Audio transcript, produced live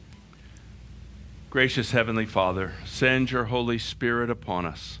Gracious Heavenly Father, send your Holy Spirit upon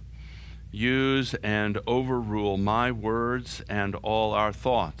us. Use and overrule my words and all our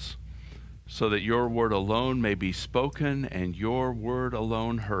thoughts, so that your word alone may be spoken and your word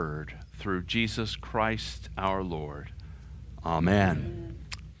alone heard, through Jesus Christ our Lord. Amen.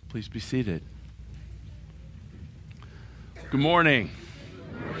 Please be seated. Good morning.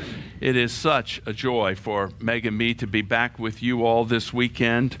 It is such a joy for Meg and me to be back with you all this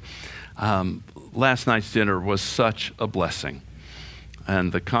weekend. Last night's dinner was such a blessing,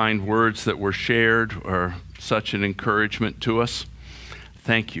 and the kind words that were shared are such an encouragement to us.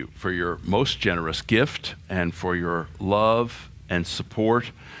 Thank you for your most generous gift and for your love and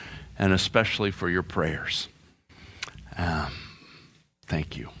support, and especially for your prayers.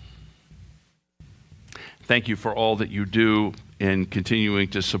 Thank you. Thank you for all that you do in continuing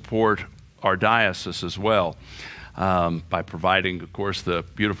to support our diocese as well, by providing, of course, the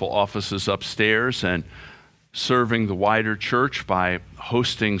beautiful offices upstairs and serving the wider church by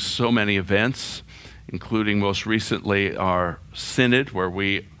hosting so many events, including most recently our synod, where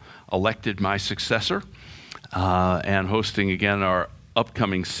we elected my successor, and hosting again our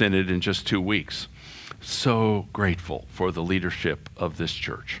upcoming synod in just 2 weeks. So grateful for the leadership of this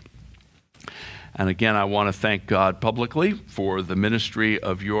church. And again, I want to thank God publicly for the ministry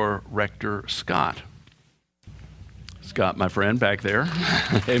of your rector, Scott. Scott, my friend, back there.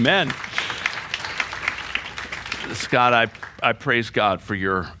 Amen. Scott, I praise God for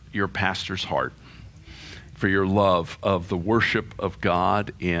your pastor's heart, for your love of the worship of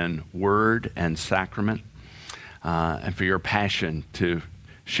God in word and sacrament, and for your passion to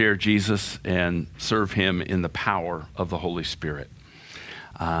share Jesus and serve him in the power of the Holy Spirit.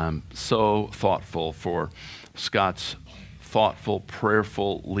 So thoughtful for Scott's thoughtful,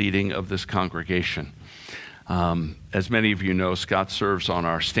 prayerful leading of this congregation. As many of you know, Scott serves on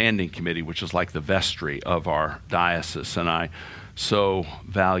our standing committee, which is like the vestry of our diocese, and I so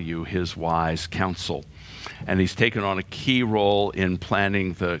value his wise counsel. And he's taken on a key role in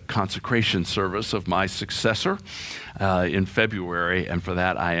planning the consecration service of my successor in February, and for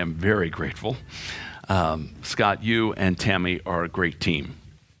that I am very grateful. Scott, you and Tammy are a great team.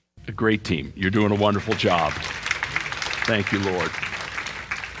 A great team. You're doing a wonderful job. Thank you, Lord.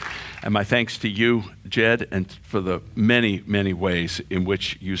 And my thanks to you, Jed, and for the many, many ways in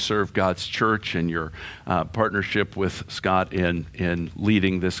which you serve God's church and your partnership with Scott in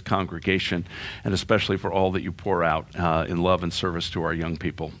leading this congregation, and especially for all that you pour out in love and service to our young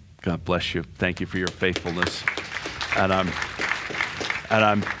people. God bless you. Thank you for your faithfulness. And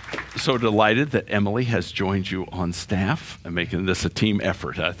I'm so delighted that Emily has joined you on staff and making this a team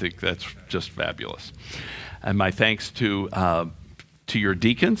effort. I think that's just fabulous. And my thanks to your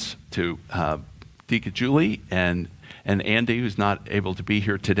deacons, to Deacon Julie and Andy, who's not able to be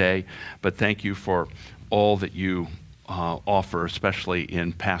here today, but thank you for all that you offer, especially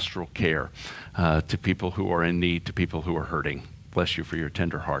in pastoral care, to people who are in need, to people who are hurting. Bless you for your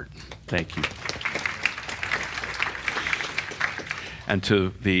tender heart. Thank you. And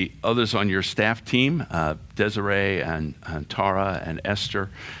to the others on your staff team, Desiree and Tara and Esther,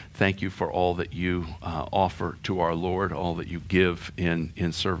 thank you for all that you offer to our Lord, all that you give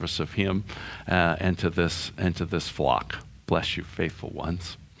in service of him and to this flock. Bless you, faithful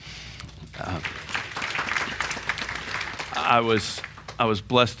ones. I was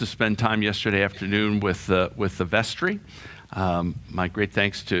blessed to spend time yesterday afternoon with the vestry. My great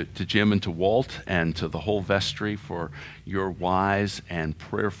thanks to Jim and to Walt and to the whole vestry for your wise and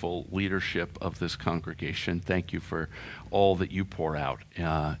prayerful leadership of this congregation. Thank you for all that you pour out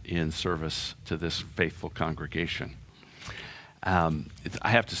in service to this faithful congregation. I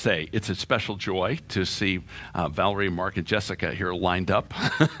have to say, it's a special joy to see Valerie, Mark, and Jessica here lined up.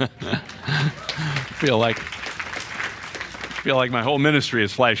 feel like my whole ministry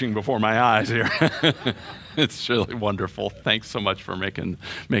is flashing before my eyes here. It's really wonderful. Thanks so much for making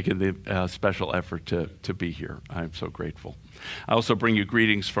the special effort to be here. I'm so grateful. I also bring you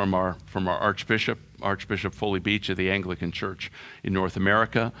greetings from our Archbishop Foley Beach of the Anglican Church in North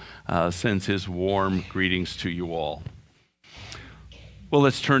America. Sends his warm greetings to you all. Well,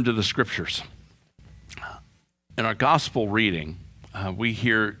 let's turn to the scriptures. In our gospel reading, we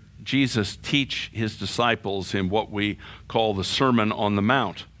hear Jesus teach his disciples in what we call the Sermon on the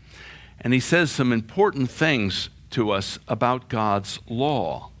Mount. And he says some important things to us about God's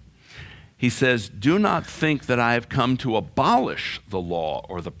law. He says, "Do not think that I have come to abolish the law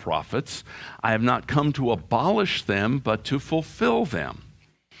or the prophets. I have not come to abolish them, but to fulfill them."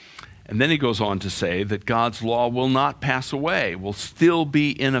 And then he goes on to say that God's law will not pass away, will still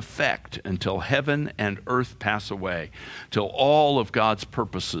be in effect until heaven and earth pass away, till all of God's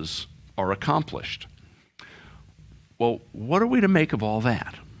purposes are accomplished. Well, what are we to make of all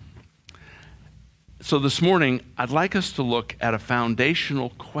that? So this morning, I'd like us to look at a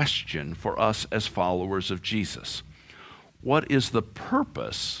foundational question for us as followers of Jesus. What is the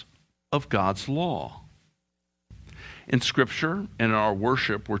purpose of God's law? In Scripture and in our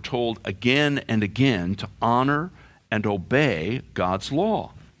worship, we're told again and again to honor and obey God's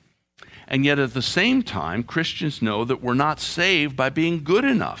law. And yet at the same time, Christians know that we're not saved by being good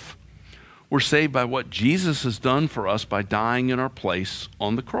enough. We're saved by what Jesus has done for us by dying in our place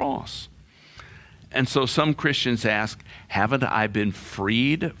on the cross. And so some Christians ask, haven't I been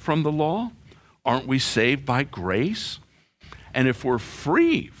freed from the law? Aren't we saved by grace? And if we're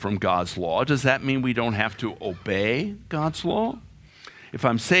free from God's law, does that mean we don't have to obey God's law? If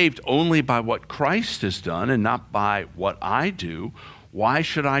I'm saved only by what Christ has done and not by what I do, why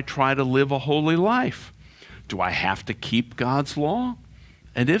should I try to live a holy life? Do I have to keep God's law?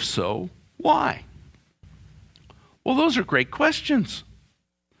 And if so, why? Well, those are great questions.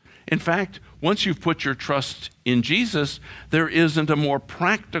 In fact, once you've put your trust in Jesus, there isn't a more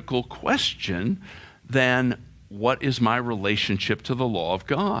practical question than, what is my relationship to the law of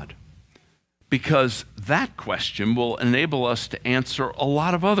God? Because that question will enable us to answer a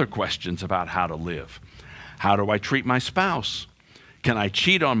lot of other questions about how to live. How do I treat my spouse? Can I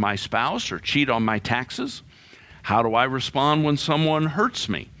cheat on my spouse or cheat on my taxes? How do I respond when someone hurts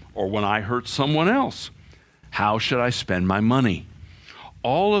me or when I hurt someone else? How should I spend my money?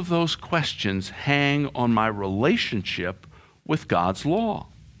 All of those questions hang on my relationship with God's law.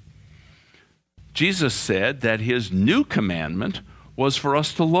 Jesus said that his new commandment was for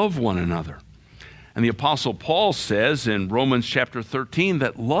us to love one another. And the Apostle Paul says in Romans chapter 13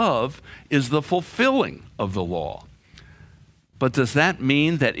 that love is the fulfilling of the law. But does that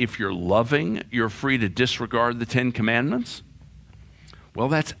mean that if you're loving, you're free to disregard the Ten Commandments? Well,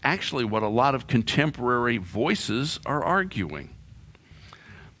 that's actually what a lot of contemporary voices are arguing.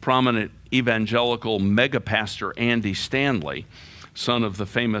 Prominent evangelical megapastor Andy Stanley, son of the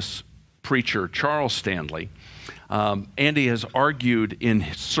famous preacher Charles Stanley, Andy has argued in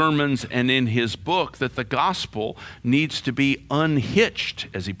his sermons and in his book that the gospel needs to be unhitched,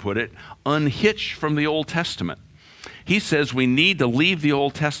 as he put it, unhitched from the Old Testament. He says we need to leave the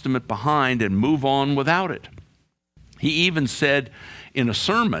Old Testament behind and move on without it. He even said in a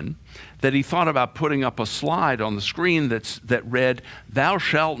sermon that he thought about putting up a slide on the screen that read, "Thou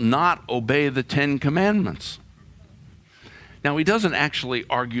shalt not obey the Ten Commandments." Now, he doesn't actually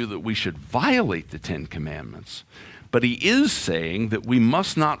argue that we should violate the Ten Commandments, but he is saying that we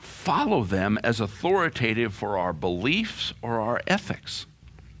must not follow them as authoritative for our beliefs or our ethics.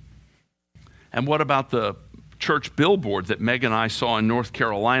 And what about the church billboard that Meg and I saw in North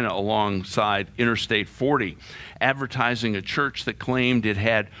Carolina alongside Interstate 40, advertising a church that claimed it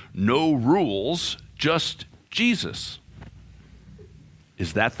had no rules, just Jesus?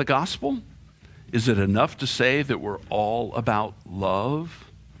 Is that the gospel? Is it enough to say that we're all about love?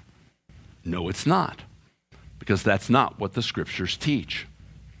 No, it's not, because that's not what the scriptures teach.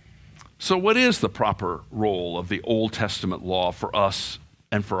 So what is the proper role of the Old Testament law for us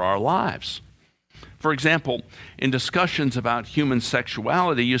and for our lives? For example, in discussions about human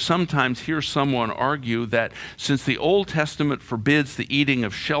sexuality, you sometimes hear someone argue that since the Old Testament forbids the eating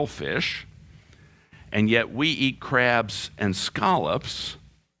of shellfish, and yet we eat crabs and scallops,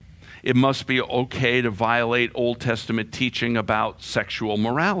 it must be okay to violate Old Testament teaching about sexual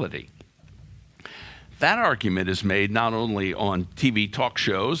morality. That argument is made not only on TV talk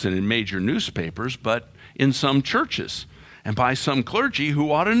shows and in major newspapers, but in some churches and by some clergy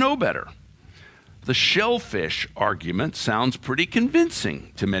who ought to know better. The shellfish argument sounds pretty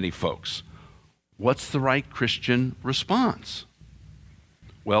convincing to many folks. What's the right Christian response?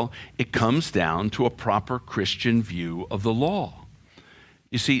 Well, it comes down to a proper Christian view of the law.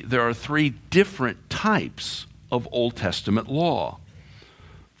 You see, there are three different types of Old Testament law.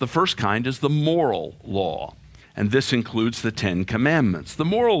 The first kind is the moral law, and this includes the Ten Commandments. The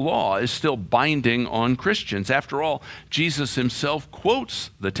moral law is still binding on Christians. After all, Jesus himself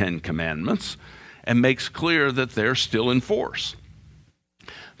quotes the Ten Commandments and makes clear that they're still in force.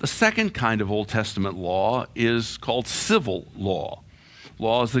 The second kind of Old Testament law is called civil law,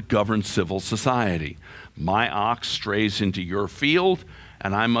 laws that govern civil society. My ox strays into your field,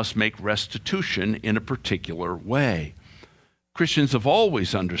 and I must make restitution in a particular way. Christians have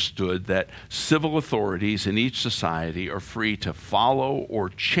always understood that civil authorities in each society are free to follow or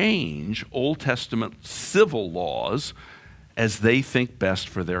change Old Testament civil laws as they think best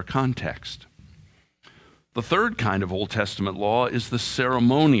for their context. The third kind of Old Testament law is the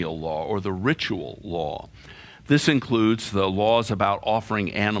ceremonial law or the ritual law. This includes the laws about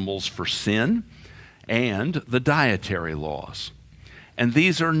offering animals for sin and the dietary laws. And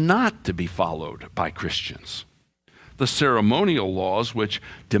these are not to be followed by Christians. The ceremonial laws, which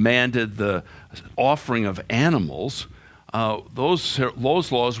demanded the offering of animals, those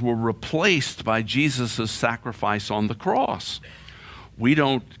laws were replaced by Jesus' sacrifice on the cross. We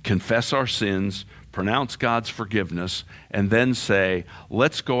don't confess our sins, pronounce God's forgiveness, and then say,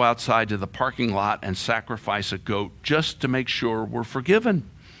 let's go outside to the parking lot and sacrifice a goat just to make sure we're forgiven.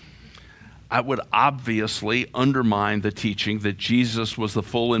 I would obviously undermine the teaching that Jesus was the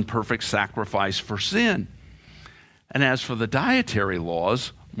full and perfect sacrifice for sin. And as for the dietary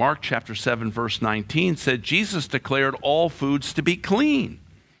laws, Mark chapter 7, verse 19 said Jesus declared all foods to be clean.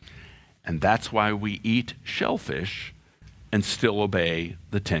 And that's why we eat shellfish and still obey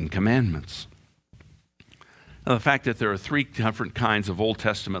the Ten Commandments. Now, the fact that there are three different kinds of Old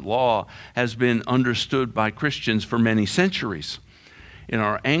Testament law has been understood by Christians for many centuries. In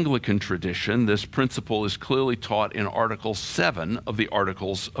our Anglican tradition, this principle is clearly taught in Article 7 of the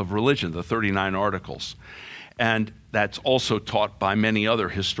Articles of Religion, the 39 Articles. And that's also taught by many other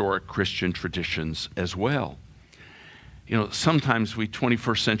historic Christian traditions as well. You know, sometimes we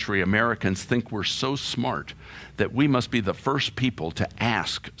 21st century Americans think we're so smart that we must be the first people to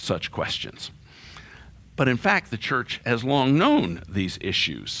ask such questions. But in fact, the church has long known these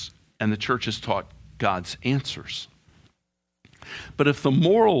issues, and the church has taught God's answers. But if the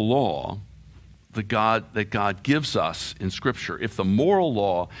moral law that God gives us in Scripture, if the moral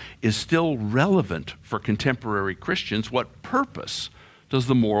law is still relevant for contemporary Christians, what purpose does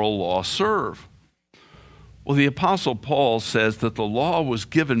the moral law serve? Well, the Apostle Paul says that the law was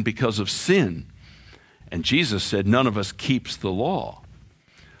given because of sin, and Jesus said none of us keeps the law.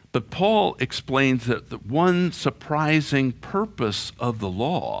 But Paul explains that the one surprising purpose of the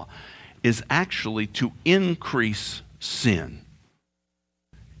law is actually to increase sin.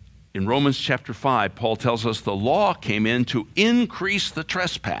 In Romans chapter 5, Paul tells us the law came in to increase the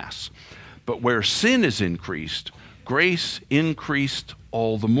trespass. But where sin is increased, grace increased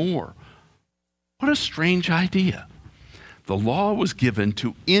all the more. What a strange idea. The law was given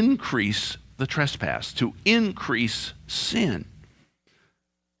to increase the trespass, to increase sin.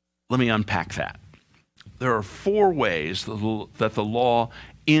 Let me unpack that. There are four ways that the law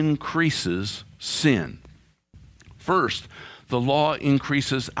increases sin. First, the law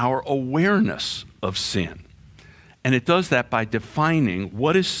increases our awareness of sin. And it does that by defining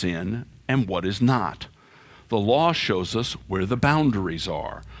what is sin and what is not. The law shows us where the boundaries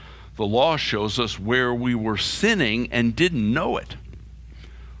are. The law shows us where we were sinning and didn't know it.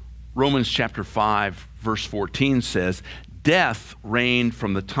 Romans chapter 5, verse 14 says, "Death reigned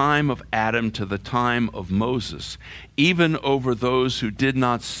from the time of Adam to the time of Moses, even over those who did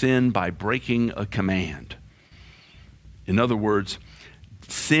not sin by breaking a command." In other words,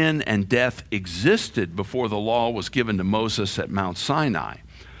 sin and death existed before the law was given to Moses at Mount Sinai.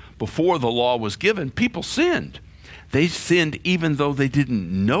 Before the law was given, people sinned. They sinned even though they didn't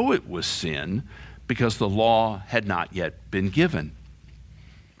know it was sin because the law had not yet been given.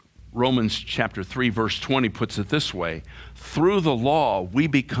 Romans chapter 3, verse 20 puts it this way: through the law, we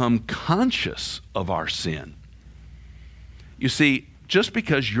become conscious of our sin. You see, just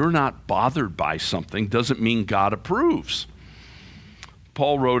because you're not bothered by something doesn't mean God approves.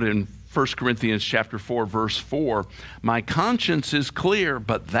 Paul wrote in 1 Corinthians chapter 4, verse 4, "My conscience is clear,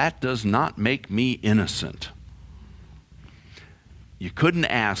 but that does not make me innocent." You couldn't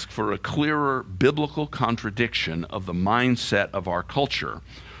ask for a clearer biblical contradiction of the mindset of our culture,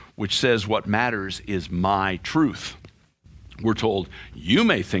 which says what matters is my truth. We're told, you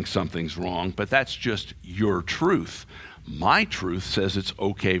may think something's wrong, but that's just your truth. My truth says it's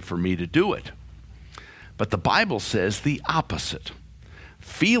okay for me to do it. But the Bible says the opposite.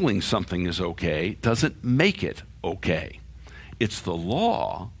 Feeling something is okay doesn't make it okay. It's the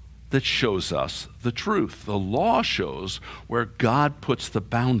law that shows us the truth. The law shows where God puts the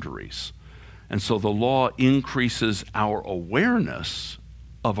boundaries. And so the law increases our awareness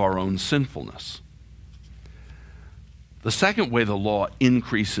of our own sinfulness. The second way the law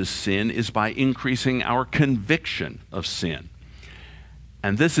increases sin is by increasing our conviction of sin.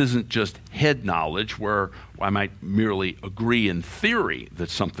 And this isn't just head knowledge where I might merely agree in theory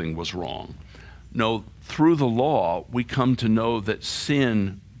that something was wrong. No, through the law, we come to know that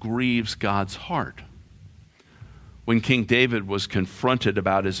sin grieves God's heart. When King David was confronted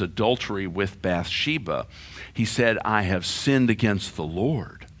about his adultery with Bathsheba, he said, "I have sinned against the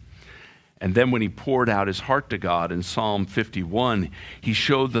Lord." And then when he poured out his heart to God in Psalm 51, he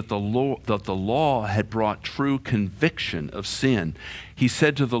showed that the law had brought true conviction of sin. He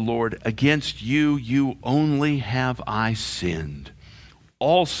said to the Lord, "Against you, you only have I sinned."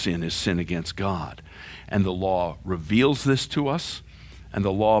 All sin is sin against God. And the law reveals this to us, and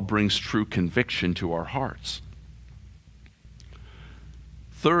the law brings true conviction to our hearts.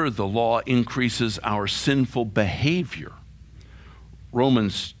 Third, the law increases our sinful behavior.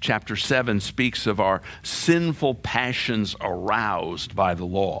 Romans chapter 7 speaks of our sinful passions aroused by the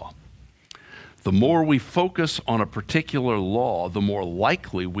law. The more we focus on a particular law, the more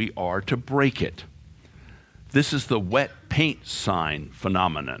likely we are to break it. This is the wet paint sign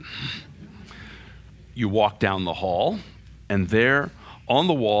phenomenon. You walk down the hall, and there on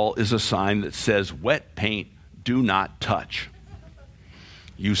the wall is a sign that says, "Wet paint, do not touch."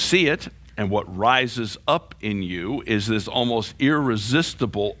 You see it, and what rises up in you is this almost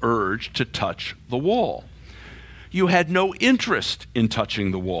irresistible urge to touch the wall. You had no interest in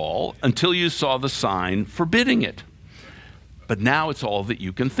touching the wall until you saw the sign forbidding it. But now it's all that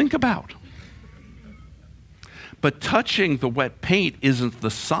you can think about. But touching the wet paint isn't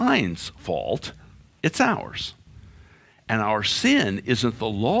the sign's fault, it's ours. And our sin isn't the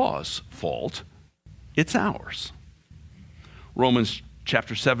law's fault, it's ours. Romans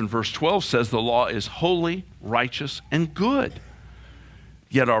chapter 7, verse 12 says the law is holy, righteous, and good.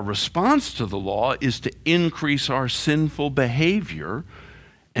 Yet our response to the law is to increase our sinful behavior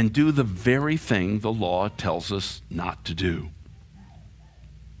and do the very thing the law tells us not to do.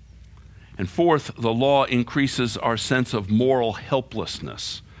 And fourth, the law increases our sense of moral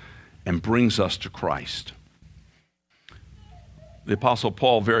helplessness and brings us to Christ. The Apostle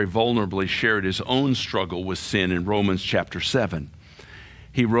Paul very vulnerably shared his own struggle with sin in Romans chapter 7.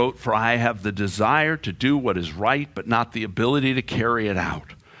 He wrote, "For I have the desire to do what is right, but not the ability to carry it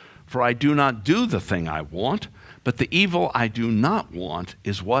out. For I do not do the thing I want, but the evil I do not want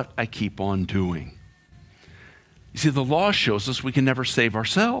is what I keep on doing." You see, the law shows us we can never save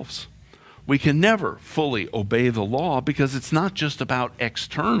ourselves. We can never fully obey the law because it's not just about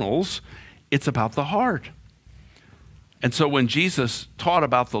externals, it's about the heart. And so when Jesus taught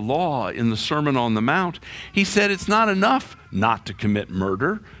about the law in the Sermon on the Mount, he said it's not enough not to commit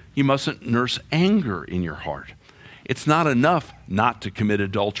murder. You mustn't nurse anger in your heart. It's not enough not to commit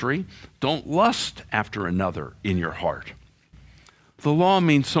adultery. Don't lust after another in your heart. The law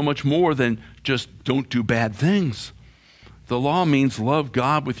means so much more than just don't do bad things. The law means love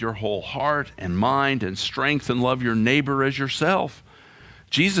God with your whole heart and mind and strength and love your neighbor as yourself.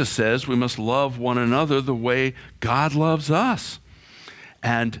 Jesus says we must love one another the way God loves us.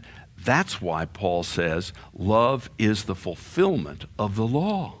 And that's why Paul says love is the fulfillment of the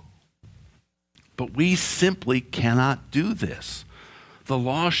law. But we simply cannot do this. The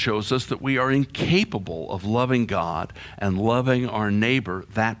law shows us that we are incapable of loving God and loving our neighbor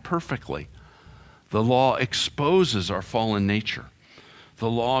that perfectly. The law exposes our fallen nature. The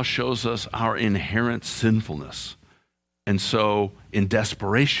law shows us our inherent sinfulness. And so, in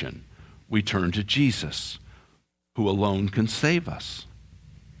desperation, we turn to Jesus, who alone can save us.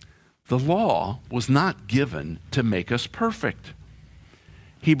 The law was not given to make us perfect.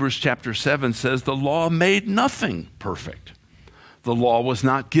 Hebrews chapter 7 says the law made nothing perfect. The law was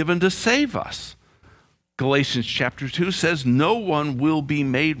not given to save us. Galatians chapter 2 says no one will be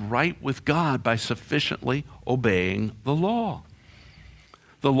made right with God by sufficiently obeying the law.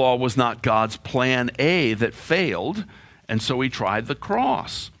 The law was not God's plan A that failed, and so he tried the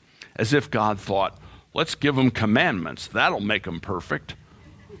cross, as if God thought, let's give them commandments. That'll make them perfect.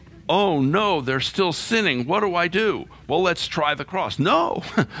 Oh, no, they're still sinning. What do I do? Well, let's try the cross. No,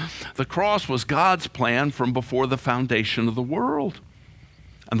 the cross was God's plan from before the foundation of the world.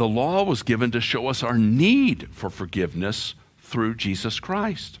 And the law was given to show us our need for forgiveness through Jesus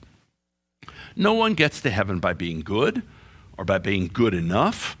Christ. No one gets to heaven by being good, or by being good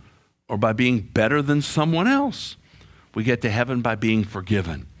enough, or by being better than someone else. We get to heaven by being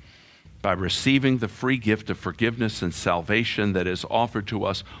forgiven, by receiving the free gift of forgiveness and salvation that is offered to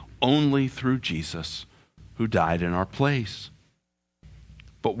us only through Jesus, who died in our place.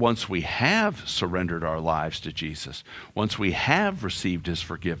 But once we have surrendered our lives to Jesus, once we have received his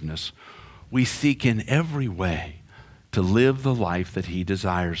forgiveness, we seek in every way to live the life that he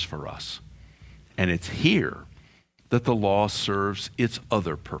desires for us. And it's here that the law serves its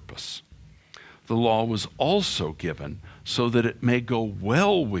other purpose. The law was also given so that it may go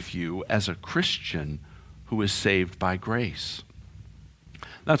well with you as a Christian who is saved by grace.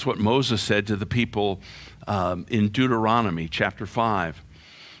 That's what Moses said to the people in Deuteronomy chapter 5.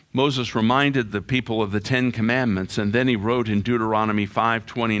 Moses reminded the people of the Ten Commandments, and then he wrote in Deuteronomy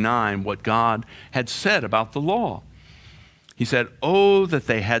 5:29 what God had said about the law. He said, "Oh, that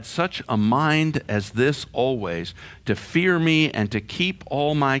they had such a mind as this always, to fear me and to keep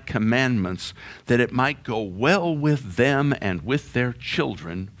all my commandments, that it might go well with them and with their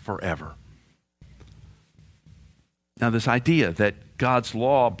children forever." Now, this idea that God's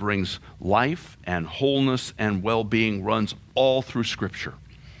law brings life and wholeness and well-being runs all through Scripture.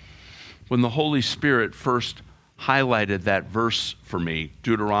 When the Holy Spirit first highlighted that verse for me,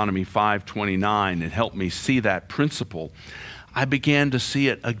 Deuteronomy 5:29, and helped me see that principle, I began to see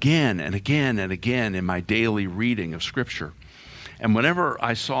it again and again and again in my daily reading of Scripture. And whenever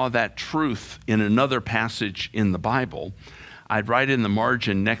I saw that truth in another passage in the Bible, I'd write in the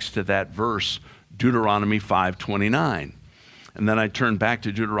margin next to that verse, Deuteronomy 5:29. And then I'd turn back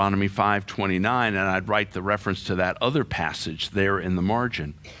to Deuteronomy 5:29 and I'd write the reference to that other passage there in the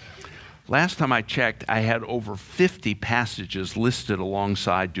margin. Last time I checked, I had over 50 passages listed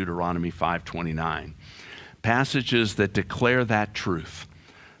alongside Deuteronomy 5:29. Passages that declare that truth,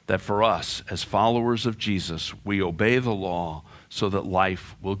 that for us as followers of Jesus, we obey the law so that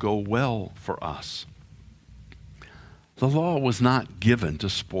life will go well for us. The law was not given to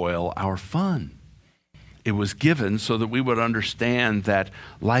spoil our fun. It was given so that we would understand that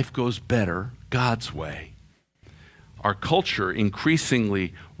life goes better God's way. Our culture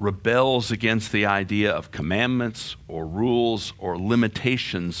increasingly rebels against the idea of commandments or rules or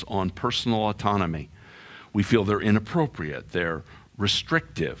limitations on personal autonomy. We feel they're inappropriate, they're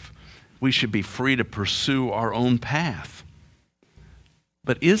restrictive. We should be free to pursue our own path.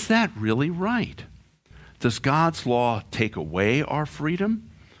 But is that really right? Does God's law take away our freedom,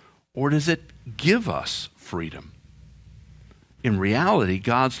 or does it give us freedom? In reality,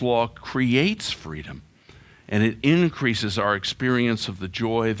 God's law creates freedom, and it increases our experience of the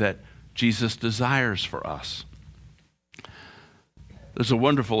joy that Jesus desires for us. There's a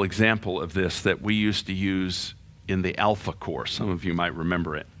wonderful example of this that we used to use in the Alpha course. Some of you might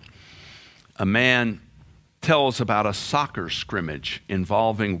remember it. A man tells about a soccer scrimmage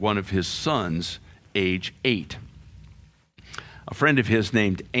involving one of his sons, age 8. A friend of his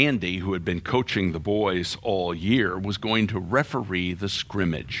named Andy, who had been coaching the boys all year, was going to referee the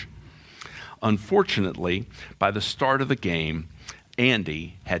scrimmage. Unfortunately, by the start of the game,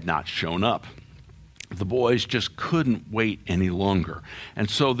 Andy had not shown up. The boys just couldn't wait any longer. And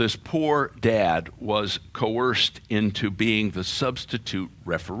so this poor dad was coerced into being the substitute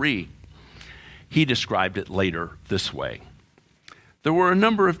referee. He described it later this way: "There were a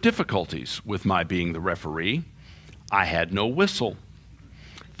number of difficulties with my being the referee. I had no whistle.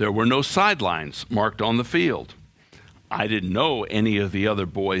 There were no sidelines marked on the field. I didn't know any of the other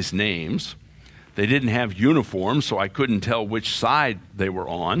boys' names. They didn't have uniforms, so I couldn't tell which side they were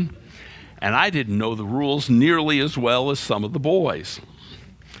on. And I didn't know the rules nearly as well as some of the boys."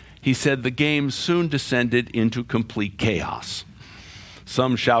 He said the game soon descended into complete chaos.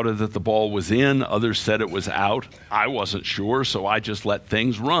 Some shouted that the ball was in, others said it was out. I wasn't sure, so I just let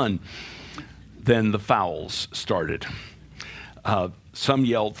things run. Then the fouls started. Some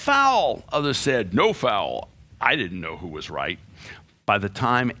yelled, "Foul!" Others said, "No foul." I didn't know who was right. By the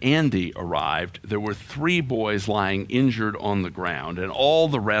time Andy arrived, there were 3 boys lying injured on the ground, and all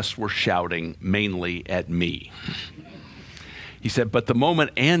the rest were shouting mainly at me. He said, but the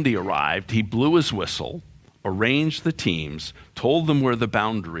moment Andy arrived, he blew his whistle, arranged the teams, told them where the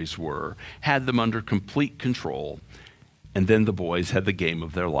boundaries were, had them under complete control, and then the boys had the game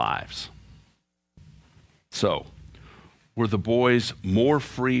of their lives. So, were the boys more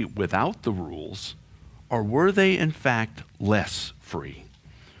free without the rules, or were they in fact less free?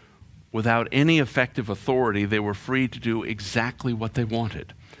 Without any effective authority, they were free to do exactly what they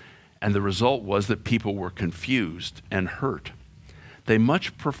wanted. And the result was that people were confused and hurt. They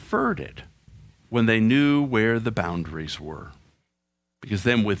much preferred it when they knew where the boundaries were, because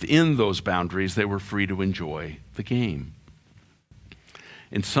then within those boundaries, they were free to enjoy the game.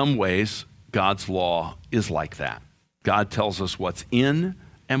 In some ways, God's law is like that. God tells us what's in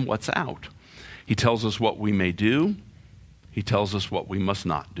and what's out. He tells us what we may do. He tells us what we must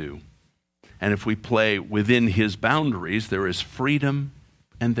not do. And if we play within his boundaries, there is freedom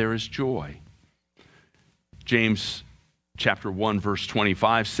and there is joy. James chapter 1, verse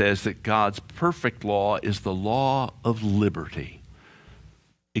 25 says that God's perfect law is the law of liberty.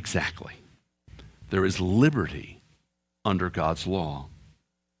 Exactly. There is liberty under God's law.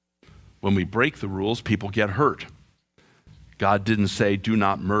 When we break the rules, people get hurt. God didn't say, do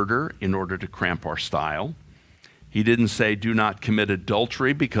not murder in order to cramp our style. He didn't say, do not commit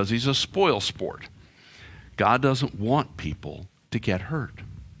adultery because he's a spoil sport. God doesn't want people to get hurt.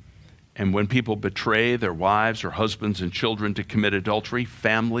 And when people betray their wives or husbands and children to commit adultery,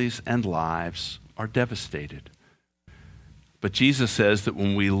 families and lives are devastated. But Jesus says that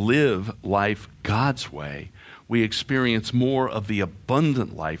when we live life God's way, we experience more of the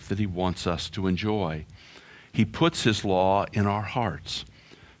abundant life that he wants us to enjoy. He puts his law in our hearts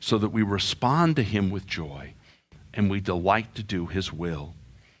so that we respond to him with joy and we delight to do his will.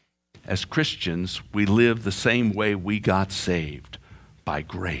 As Christians, we live the same way we got saved, by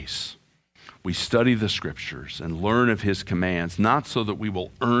grace. We study the scriptures and learn of his commands, not so that we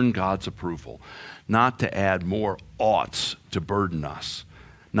will earn God's approval, not to add more oughts to burden us,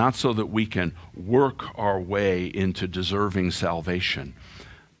 not so that we can work our way into deserving salvation,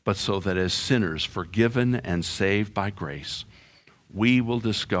 but so that as sinners forgiven and saved by grace, we will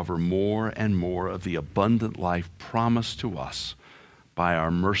discover more and more of the abundant life promised to us by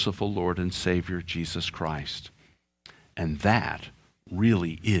our merciful Lord and Savior, Jesus Christ. And that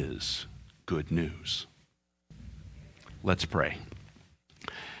really is good news. Let's pray.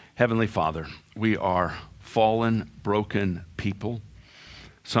 Heavenly Father, we are fallen, broken people,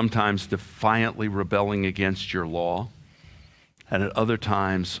 sometimes defiantly rebelling against your law, and at other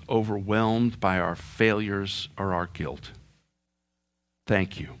times overwhelmed by our failures or our guilt.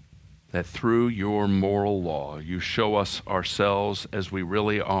 Thank you that through your moral law, you show us ourselves as we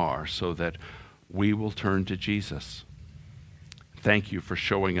really are so that we will turn to Jesus. Thank you for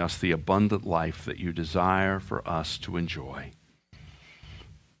showing us the abundant life that you desire for us to enjoy.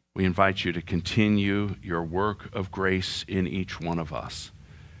 We invite you to continue your work of grace in each one of us,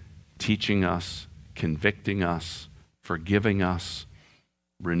 teaching us, convicting us, forgiving us,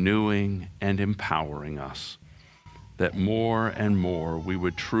 renewing and empowering us, that more and more we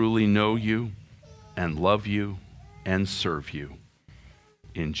would truly know you and love you and serve you.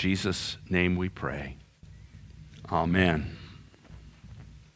 In Jesus' name we pray. Amen.